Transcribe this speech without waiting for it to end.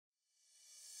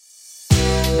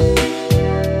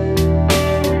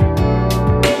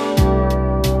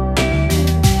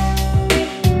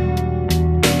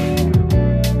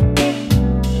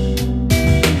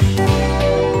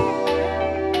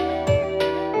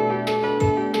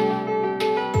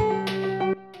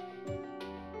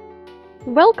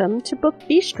Welcome to Book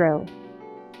Bistro,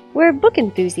 where book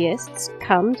enthusiasts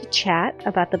come to chat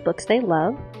about the books they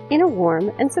love in a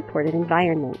warm and supportive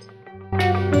environment.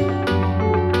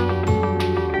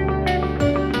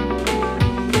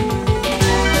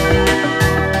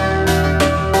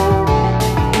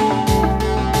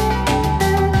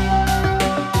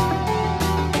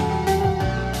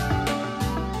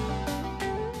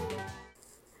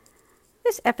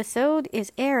 This episode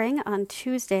is airing on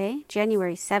Tuesday,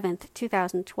 January 7th,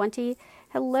 2020.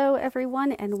 Hello,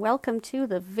 everyone, and welcome to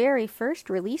the very first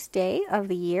release day of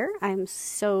the year. I'm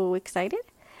so excited.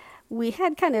 We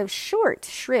had kind of short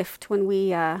shrift when we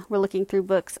were looking through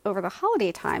books over the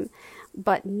holiday time,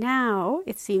 but now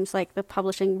it seems like the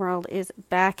publishing world is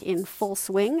back in full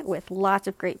swing with lots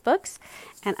of great books,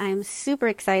 and I'm super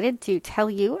excited to tell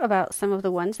you about some of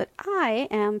the ones that I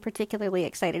am particularly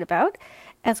excited about,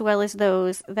 as well as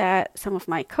those that some of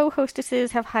my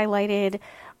co-hostesses have highlighted,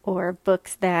 or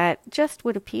books that just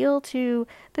would appeal to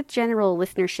the general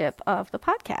listenership of the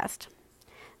podcast.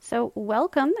 So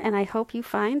welcome, and I hope you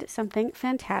find something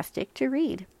fantastic to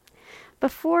read.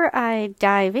 Before I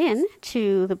dive in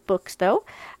to the books, though,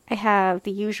 I have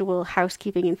the usual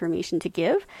housekeeping information to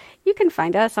give. You can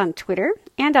find us on Twitter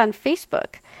and on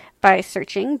Facebook by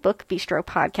searching Book Bistro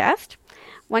Podcast.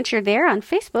 Once you're there on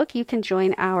Facebook, you can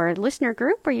join our listener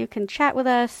group where you can chat with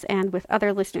us and with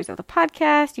other listeners of the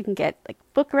podcast. You can get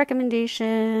book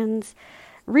recommendations,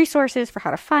 resources for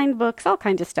how to find books, all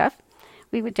kinds of stuff.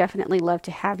 We would definitely love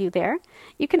to have you there.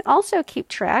 You can also keep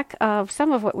track of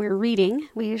some of what we're reading.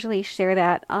 We usually share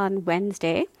that on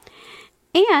Wednesday.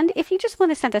 And if you just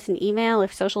want to send us an email,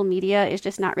 if social media is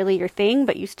just not really your thing,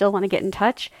 but you still want to get in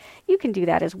touch, you can do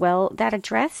that as well. That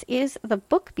address is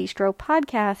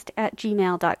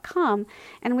thebookbistropodcast@gmail.com.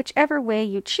 And whichever way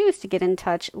you choose to get in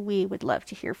touch, we would love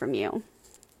to hear from you.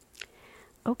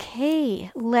 Okay,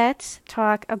 let's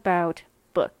talk about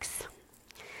books.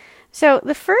 So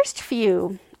the first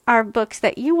few are books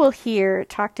that you will hear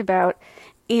talked about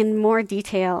in more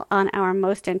detail on our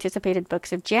most anticipated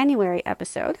books of January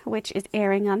episode, which is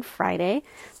airing on Friday.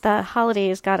 The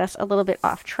holidays got us a little bit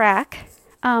off track.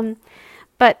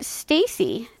 But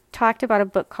Stacy talked about a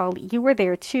book called You Were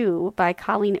There Too by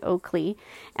Colleen Oakley.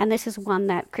 And this is one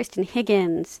that Kristen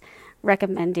Higgins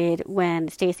recommended when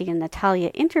Stacy and Natalia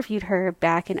interviewed her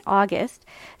back in August.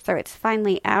 So it's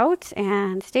finally out,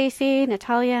 and Stacy,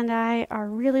 Natalia, and I are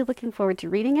really looking forward to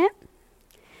reading it.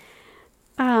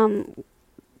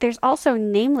 There's also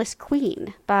Nameless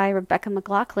Queen by Rebecca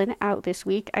McLaughlin out this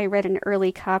week. I read an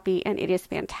early copy, and it is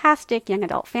fantastic young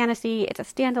adult fantasy. It's a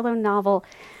standalone novel,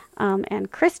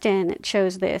 and Kristen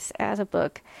chose this as a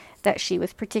book that she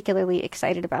was particularly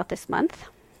excited about this month.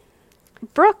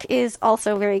 Brooke is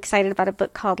also very excited about a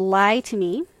book called Lie to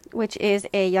Me, which is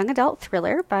a young adult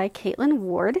thriller by Caitlin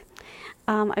Ward.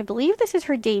 I believe this is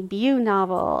her debut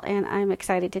novel, and I'm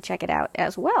excited to check it out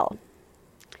as well.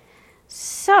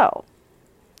 So,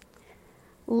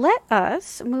 let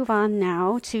us move on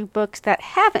now to books that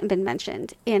haven't been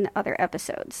mentioned in other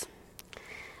episodes.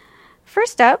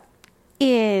 First up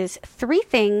is Three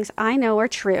Things I Know Are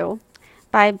True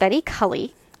by Betty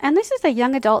Cully. And this is a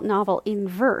young adult novel in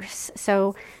verse,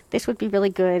 so this would be really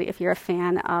good if you're a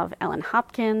fan of Ellen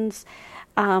Hopkins.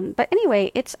 But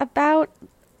anyway, it's about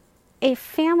a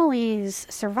family's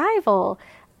survival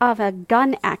of a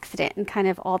gun accident and kind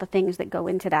of all the things that go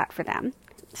into that for them.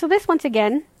 So this, once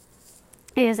again,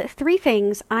 is Three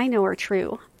Things I Know Are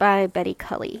True by Betty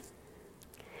Cully.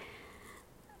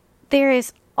 There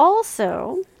is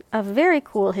also a very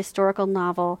cool historical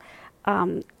novel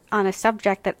on a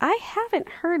subject that I haven't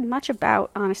heard much about,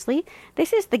 honestly.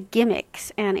 This is The Gimmicks,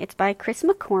 and it's by Chris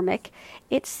McCormick.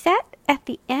 It's set at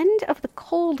the end of the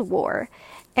Cold War,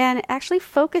 and it actually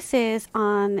focuses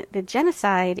on the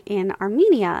genocide in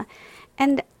Armenia.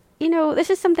 And, you know, this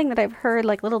is something that I've heard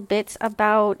little bits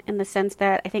about, in the sense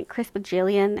that I think Chris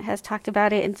Bajalian has talked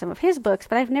about it in some of his books,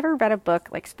 but I've never read a book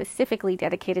specifically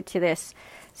dedicated to this,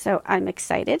 so I'm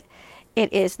excited.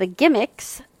 It is The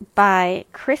Gimmicks by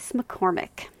Chris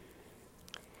McCormick.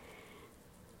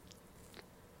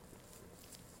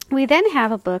 We then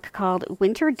have a book called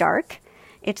Winter Dark.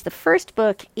 It's the first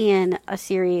book in a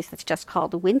series that's just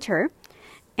called Winter,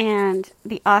 and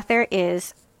the author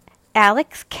is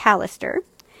Alex Callister.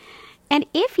 And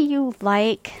if you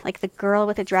like The Girl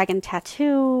with a Dragon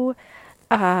Tattoo,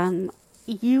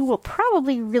 you will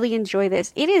probably really enjoy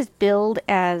this. It is billed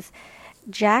as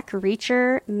Jack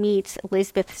Reacher meets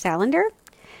Lisbeth Salander.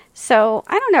 So,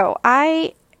 I don't know.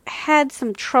 I had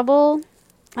some trouble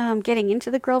getting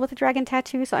into The Girl with the Dragon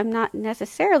Tattoo, so I'm not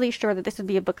necessarily sure that this would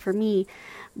be a book for me,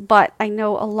 but I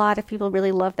know a lot of people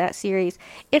really love that series.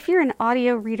 If you're an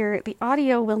audio reader, the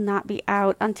audio will not be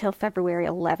out until February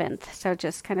 11th, so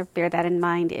just kind of bear that in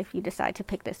mind if you decide to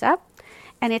pick this up.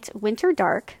 And it's Winter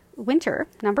Dark, Winter,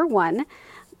 #1,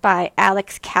 by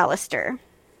Alex Callister.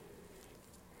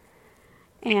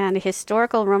 And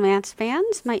historical romance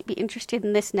fans might be interested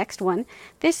in this next one.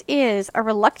 This is A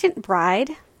Reluctant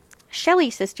Bride, Shelley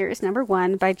Sisters,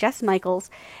 #1 by Jess Michaels.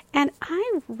 And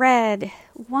I read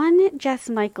one Jess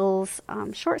Michaels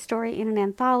short story in an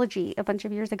anthology a bunch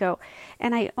of years ago.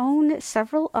 And I own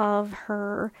several of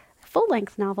her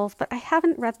full-length novels, but I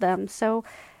haven't read them. So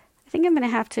I think I'm going to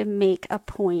have to make a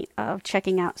point of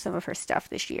checking out some of her stuff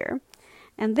this year.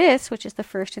 And this, which is the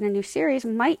first in a new series,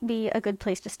 might be a good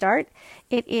place to start.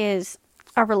 It is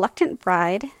A Reluctant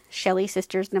Bride, Shelley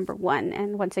Sisters, #1.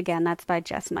 And once again, that's by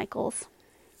Jess Michaels.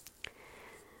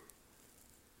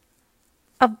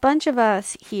 A bunch of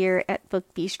us here at Book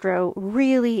Bistro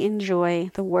really enjoy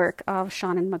the work of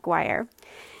Seanan McGuire.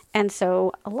 And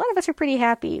so a lot of us are pretty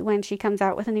happy when she comes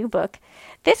out with a new book.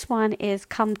 This one is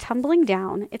Come Tumbling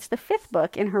Down. It's the 5th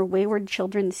book in her Wayward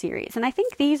Children series. And I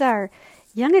think these are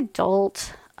young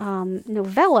adult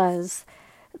novellas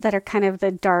that are kind of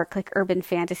the dark, like urban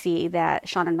fantasy that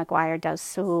Seanan McGuire does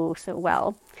so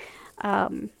well.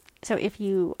 So if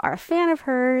you are a fan of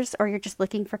hers, or you're just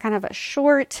looking for kind of a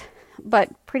short but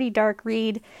pretty dark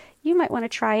read, you might want to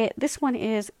try it. This one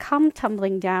is Come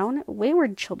Tumbling Down,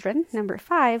 Wayward Children,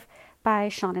 #5 by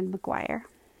Seanan McGuire.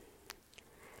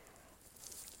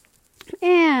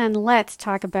 And let's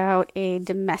talk about a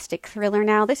domestic thriller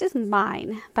now. This is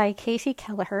Mine by Casey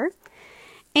Kelleher.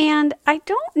 And I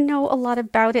don't know a lot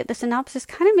about it. The synopsis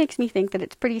kind of makes me think that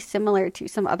it's pretty similar to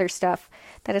some other stuff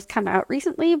that has come out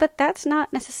recently, but that's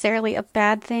not necessarily a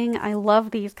bad thing. I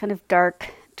love these kind of dark,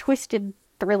 twisted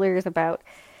thrillers about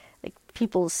like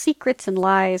people's secrets and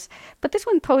lies. But this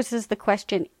one poses the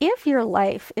question, if your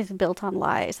life is built on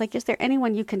lies, like, is there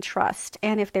anyone you can trust?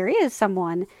 And if there is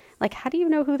someone, like, how do you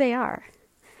know who they are?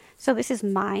 So this is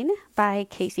Mine by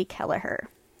Casey Kelleher.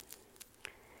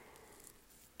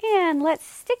 And let's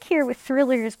stick here with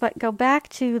thrillers, but go back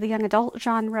to the young adult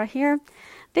genre here.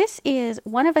 This is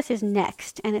One of Us Is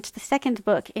Next, and it's the 2nd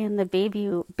book in the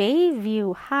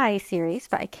Bayview High series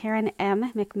by Karen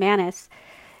M. McManus.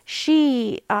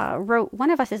 She wrote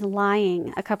One of Us Is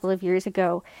Lying a couple of years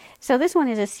ago. So this one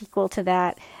is a sequel to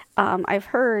that. I've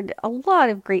heard a lot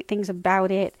of great things about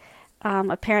it.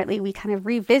 Apparently we kind of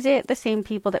revisit the same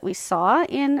people that we saw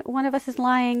in One of Us Is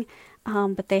Lying,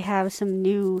 but they have some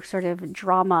new sort of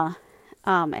drama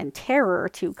and terror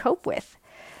to cope with.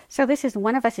 So this is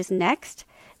One of Us Is Next,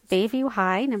 Bayview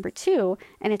High, #2,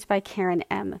 and it's by Karen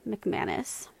M.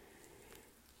 McManus.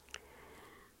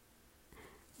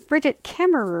 Bridget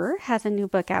Kemmerer has a new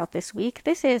book out this week.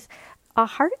 This is A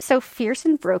Heart So Fierce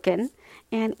and Broken,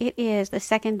 and it is the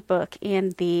 2nd book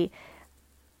in the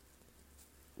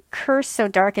Curse So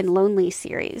Dark and Lonely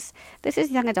series. This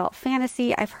is young adult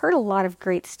fantasy. I've heard a lot of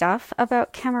great stuff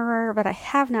about Kemmerer, but I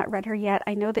have not read her yet.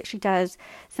 I know that she does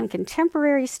some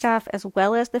contemporary stuff as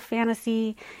well as the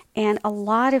fantasy, and a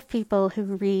lot of people who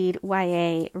read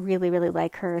YA really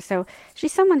like her. So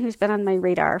she's someone who's been on my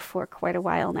radar for quite a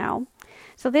while now.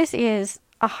 So this is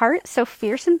A Heart So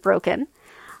Fierce and Broken,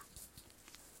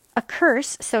 A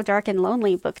Curse So Dark and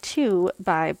Lonely, Book 2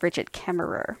 by Bridget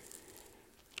Kemmerer.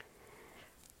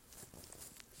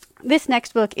 This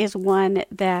next book is one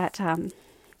that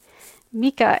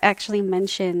Mika actually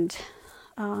mentioned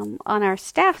on our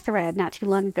staff thread not too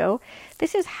long ago.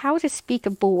 This is How to Speak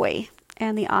a Boy,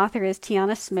 and the author is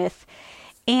Tiana Smith.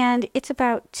 And it's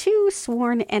about 2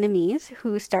 sworn enemies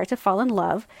who start to fall in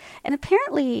love. And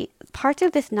apparently parts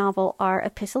of this novel are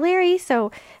epistolary.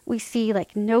 So we see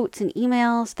like notes and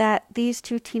emails that these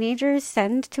 2 teenagers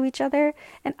send to each other.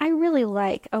 And I really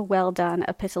like a well done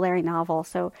epistolary novel.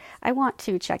 So I want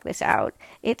to check this out.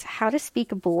 It's How to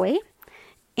Speak a Boy.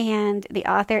 And the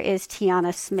author is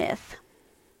Tiana Smith.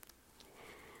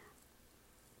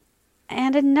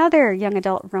 And another young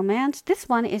adult romance. This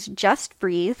one is Just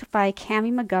Breathe by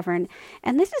Cami McGovern.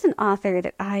 And this is an author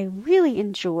that I really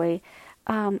enjoy.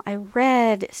 I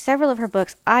read several of her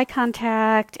books, Eye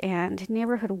Contact and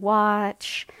Neighborhood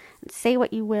Watch, and Say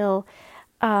What You Will.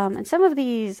 And some of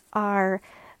these are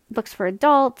books for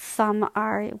adults, some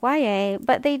are YA,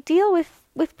 but they deal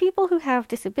with people who have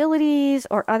disabilities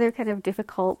or other kind of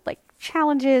difficult like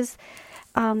challenges.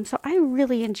 So I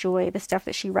really enjoy the stuff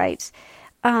that she writes.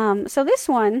 So this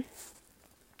one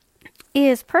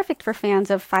is perfect for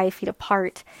fans of 5 Feet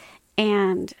Apart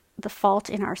and The Fault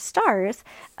in Our Stars,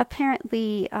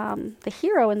 apparently the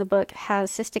hero in the book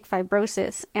has cystic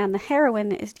fibrosis and the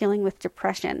heroine is dealing with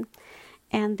depression,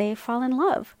 and they fall in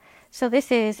love. So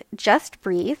this is Just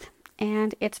Breathe,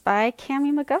 and it's by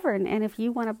Cami McGovern. And if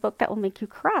you want a book that will make you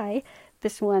cry,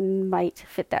 this one might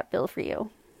fit that bill for you.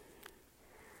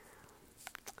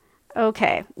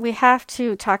 Okay, we have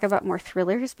to talk about more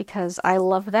thrillers because I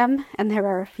love them, and there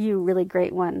are a few really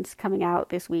great ones coming out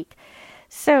this week.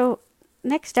 So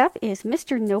next up is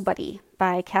Mr. Nobody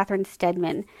by Catherine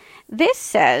Steadman. This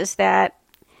says that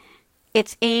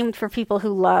it's aimed for people who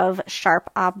love sharp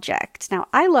objects. Now,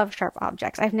 I love sharp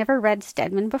objects. I've never read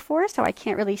Steadman before, so I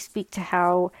can't really speak to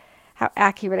how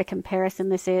accurate a comparison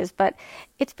this is, but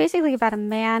it's basically about a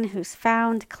man who's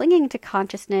found clinging to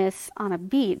consciousness on a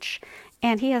beach,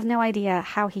 and he has no idea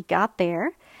how he got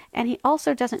there, and he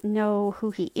also doesn't know who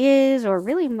he is or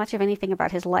really much of anything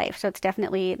about his life, so it's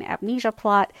definitely an amnesia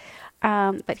plot,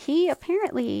 but he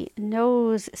apparently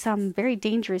knows some very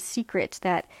dangerous secrets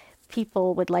that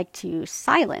people would like to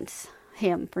silence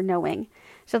him for knowing.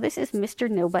 So this is Mr.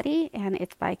 Nobody, and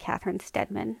it's by Catherine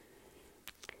Steadman.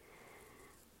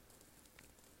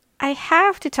 I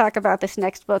have to talk about this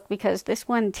next book because this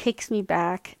one takes me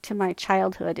back to my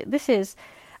childhood. This is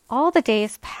All the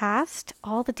Days Past,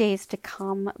 All the Days to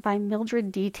Come by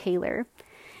Mildred D. Taylor.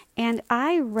 And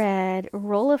I read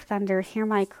Roll of Thunder, Hear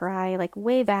My Cry, like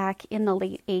way back in the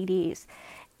late 80s.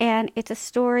 And it's a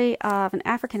story of an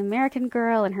African-American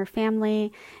girl and her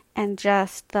family and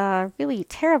just the really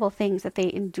terrible things that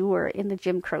they endure in the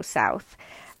Jim Crow South.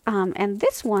 And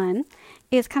this one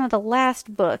is kind of the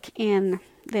last book in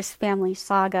this family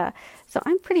saga. So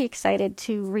I'm pretty excited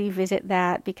to revisit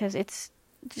that because it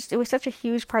was such a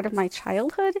huge part of my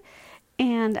childhood.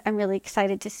 And I'm really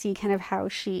excited to see kind of how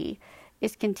she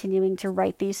is continuing to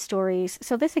write these stories.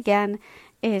 So this again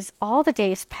is All the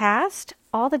Days Past,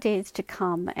 All the Days to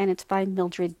Come, and it's by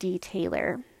Mildred D.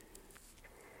 Taylor.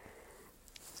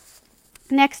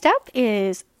 Next up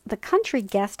is The Country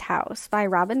Guest House by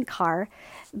Robin Carr.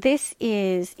 This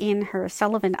is in her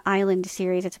Sullivan Island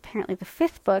series. It's apparently the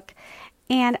 5th book.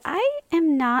 And I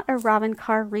am not a Robin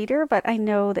Carr reader, but I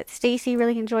know that Stacy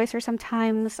really enjoys her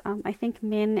sometimes. I think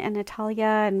Min and Natalia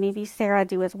and maybe Sarah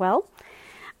do as well.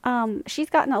 She's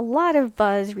gotten a lot of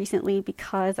buzz recently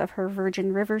because of her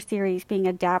Virgin River series being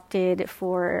adapted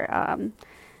for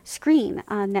screen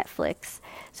on Netflix.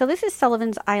 So this is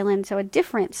Sullivan's Island, so a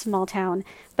different small town,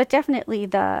 but definitely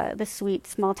the sweet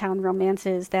small town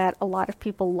romances that a lot of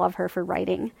people love her for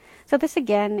writing. So this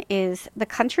again is The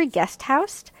Country Guest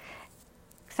House.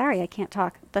 Sorry, I can't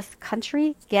talk. The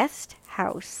Country Guest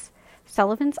House,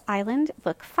 Sullivan's Island,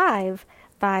 Book 5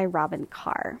 by Robin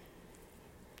Carr.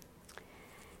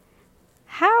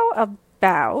 How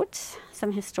about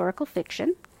some historical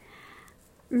fiction?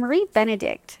 Marie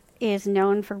Benedict is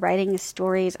known for writing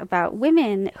stories about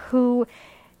women who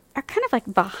are kind of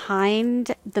like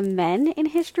behind the men in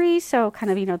history. So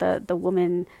kind of, the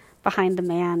woman behind the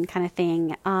man kind of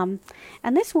thing. And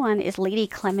this one is Lady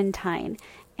Clementine.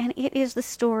 And it is the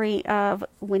story of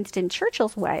Winston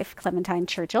Churchill's wife, Clementine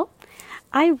Churchill.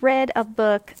 I read a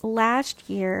book last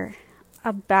year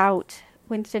about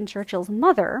Winston Churchill's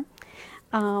mother.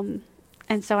 And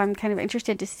so I'm kind of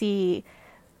interested to see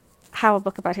how a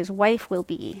book about his wife will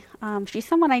be. She's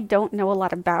someone I don't know a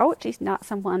lot about. She's not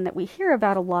someone that we hear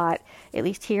about a lot, at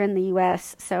least here in the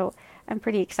U.S., so I'm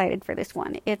pretty excited for this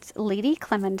one. It's Lady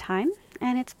Clementine,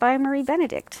 and it's by Marie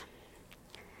Benedict.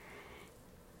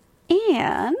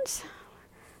 And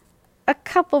a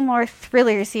couple more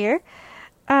thrillers here.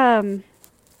 The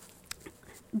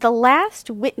Last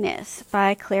Witness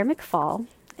by Claire McFall,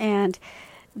 and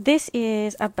this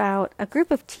is about a group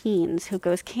of teens who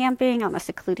goes camping on a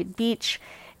secluded beach,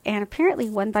 and apparently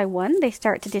one by one they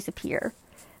start to disappear.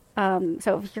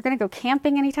 So if you're going to go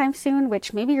camping anytime soon,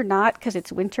 which maybe you're not because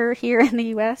it's winter here in the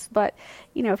U.S., but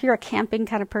if you're a camping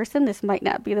kind of person, this might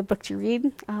not be the book to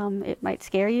read. It might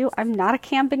scare you. I'm not a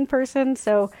camping person,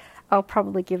 so I'll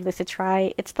probably give this a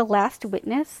try. It's The Last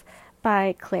Witness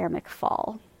by Claire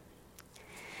McFall.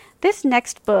 This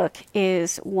next book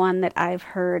is one that I've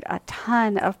heard a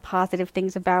ton of positive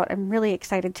things about. I'm really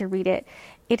excited to read it.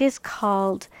 It is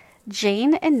called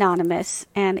Jane Anonymous,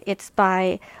 and it's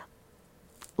by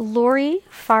Lori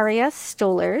Faria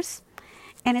Stolers.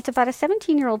 And it's about a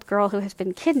 17-year-old girl who has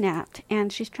been kidnapped,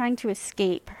 and she's trying to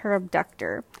escape her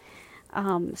abductor.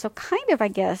 So kind of, I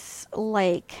guess,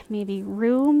 like maybe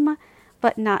Room,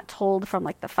 but not told from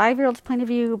like the 5-year-old's point of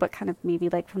view, but kind of maybe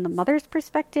like from the mother's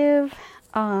perspective.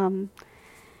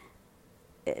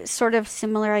 Sort of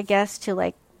similar, I guess, to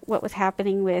like what was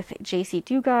happening with J.C.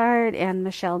 Dugard and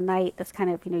Michelle Knight. That's kind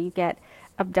of, you get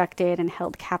abducted and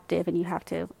held captive, and you have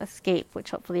to escape,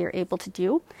 which hopefully you're able to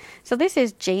do. So this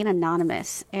is Jane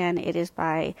Anonymous, and it is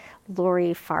by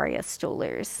Lori Faria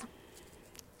Stolers.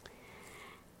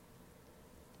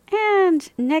 And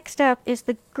next up is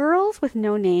The Girls with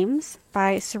No Names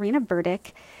by Serena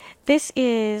Burdick. This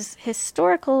is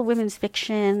historical women's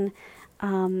fiction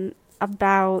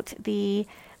about the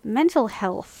mental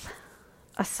health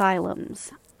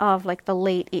asylums of like the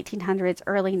late 1800s,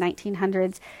 early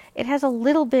 1900s. It has a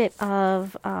little bit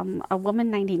of a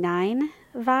Woman 99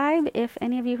 vibe, if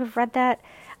any of you have read that.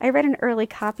 I read an early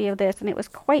copy of this, and it was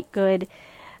quite good.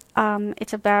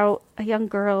 It's about a young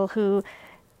girl who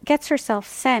gets herself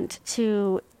sent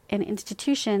to an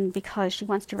institution because she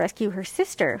wants to rescue her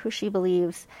sister, who she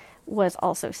believes was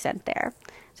also sent there.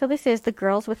 So this is The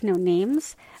Girls with No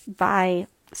Names by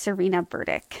Serena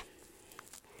Burdick.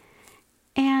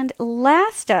 And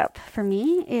last up for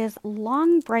me is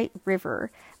Long Bright River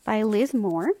by Liz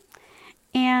Moore.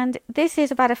 And this is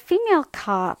about a female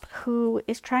cop who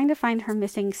is trying to find her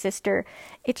missing sister.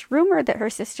 It's rumored that her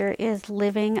sister is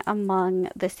living among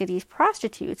the city's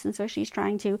prostitutes, and so she's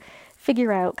trying to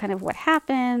figure out kind of what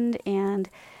happened, and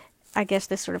I guess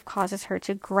this sort of causes her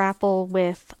to grapple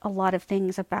with a lot of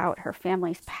things about her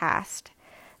family's past.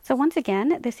 So once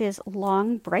again, this is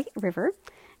Long Bright River,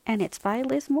 and it's by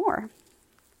Liz Moore.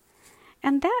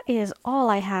 And that is all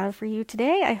I have for you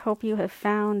today. I hope you have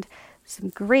found some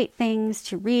great things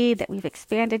to read, that we've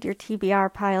expanded your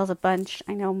TBR piles a bunch.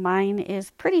 I know mine is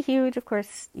pretty huge. Of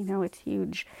course, you know, it's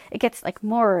huge. It gets like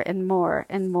more and more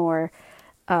and more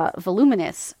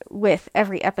voluminous with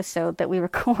every episode that we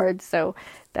record. So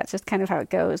that's just kind of how it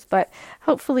goes. But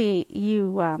hopefully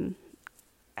you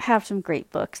have some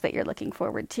great books that you're looking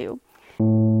forward to.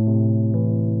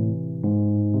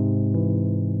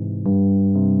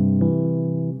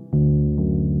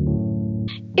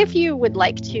 If you would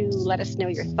like to let us know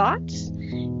your thoughts,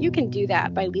 you can do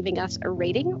that by leaving us a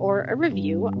rating or a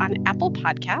review on Apple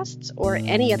Podcasts or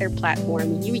any other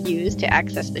platform you use to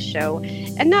access the show.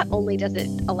 And not only does it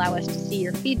allow us to see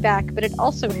your feedback, but it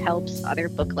also helps other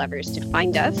book lovers to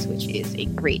find us, which is a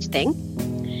great thing.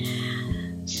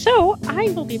 So I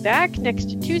will be back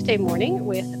next Tuesday morning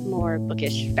with more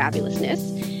bookish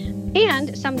fabulousness.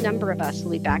 And some number of us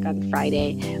will be back on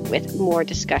Friday with more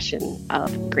discussion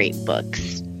of great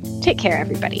books. Take care,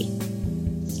 everybody.